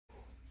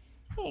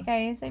Hey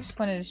guys, I just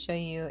wanted to show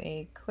you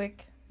a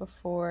quick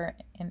before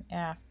and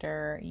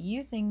after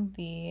using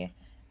the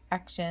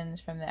actions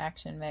from the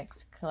Action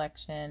Mix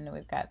collection.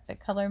 We've got the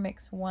color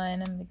mix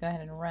one. I'm going to go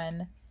ahead and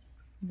run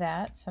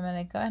that. So I'm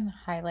going to go ahead and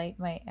highlight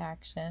my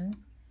action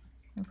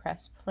and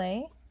press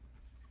play.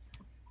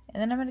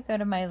 And then I'm going to go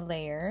to my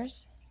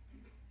layers.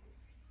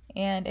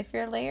 And if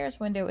your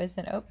layers window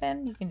isn't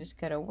open, you can just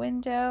go to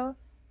window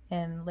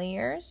and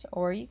layers,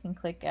 or you can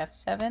click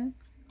F7.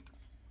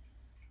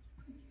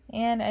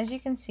 And as you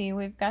can see,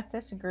 we've got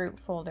this group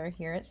folder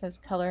here. It says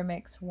color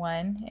mix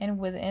 1, and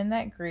within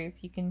that group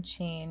you can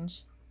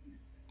change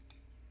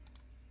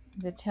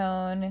the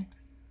tone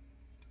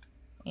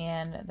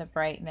and the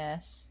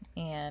brightness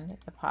and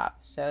the pop.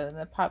 So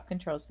the pop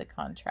controls the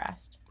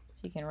contrast. So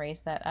you can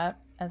raise that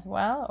up as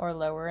well or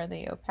lower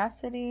the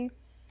opacity.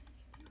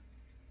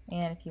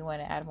 And if you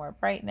want to add more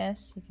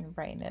brightness, you can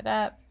brighten it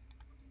up.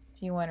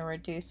 If you want to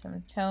reduce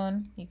some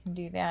tone, you can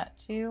do that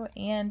too.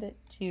 And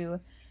to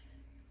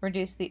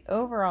reduce the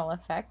overall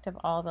effect of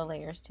all the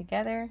layers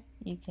together,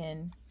 you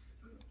can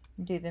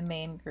do the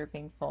main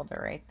grouping folder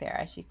right there,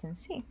 as you can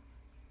see.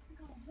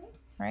 All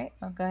right,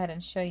 I'll go ahead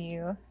and show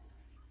you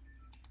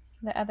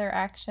the other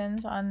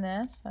actions on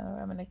this. So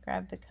I'm going to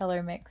grab the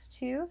color mix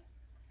 2,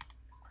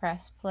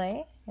 press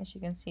play. As you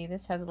can see,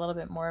 this has a little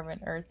bit more of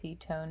an earthy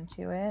tone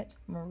to it. It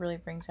really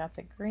brings out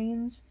the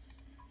greens.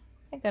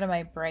 I go to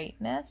my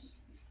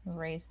brightness,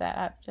 raise that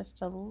up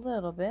just a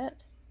little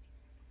bit.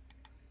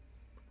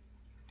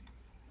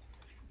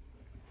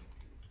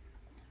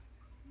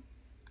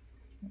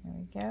 There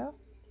we go.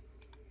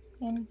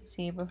 And you can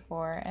see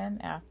before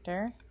and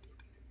after.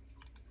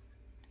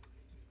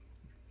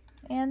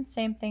 And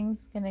same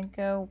thing's going to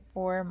go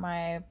for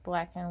my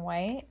black and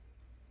white.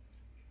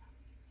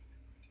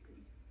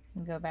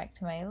 And go back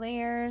to my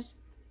layers.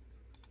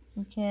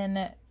 You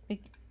can, if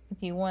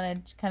you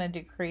want to kind of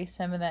decrease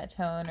some of that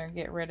tone or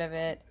get rid of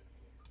it,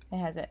 it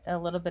has a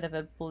little bit of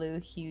a blue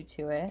hue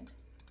to it.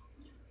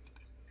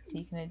 So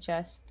you can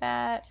adjust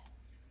that.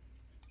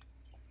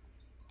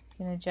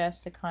 You can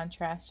adjust the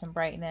contrast and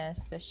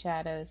brightness, the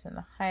shadows and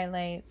the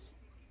highlights,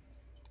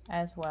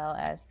 as well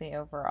as the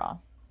overall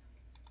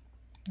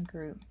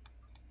group.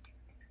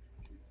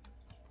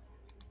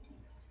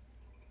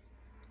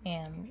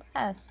 And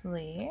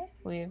lastly,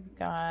 we've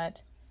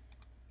got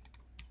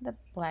the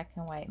black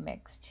and white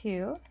mix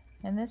 2,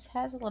 and this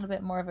has a little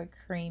bit more of a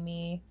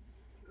creamy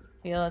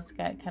feel. It's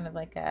got kind of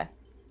like a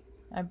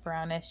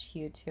brownish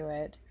hue to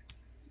it.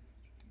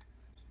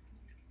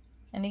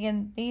 And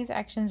again, these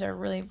actions are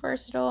really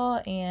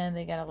versatile and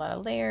they got a lot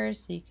of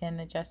layers, so you can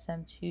adjust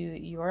them to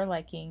your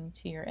liking,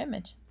 to your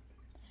image.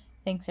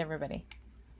 Thanks everybody.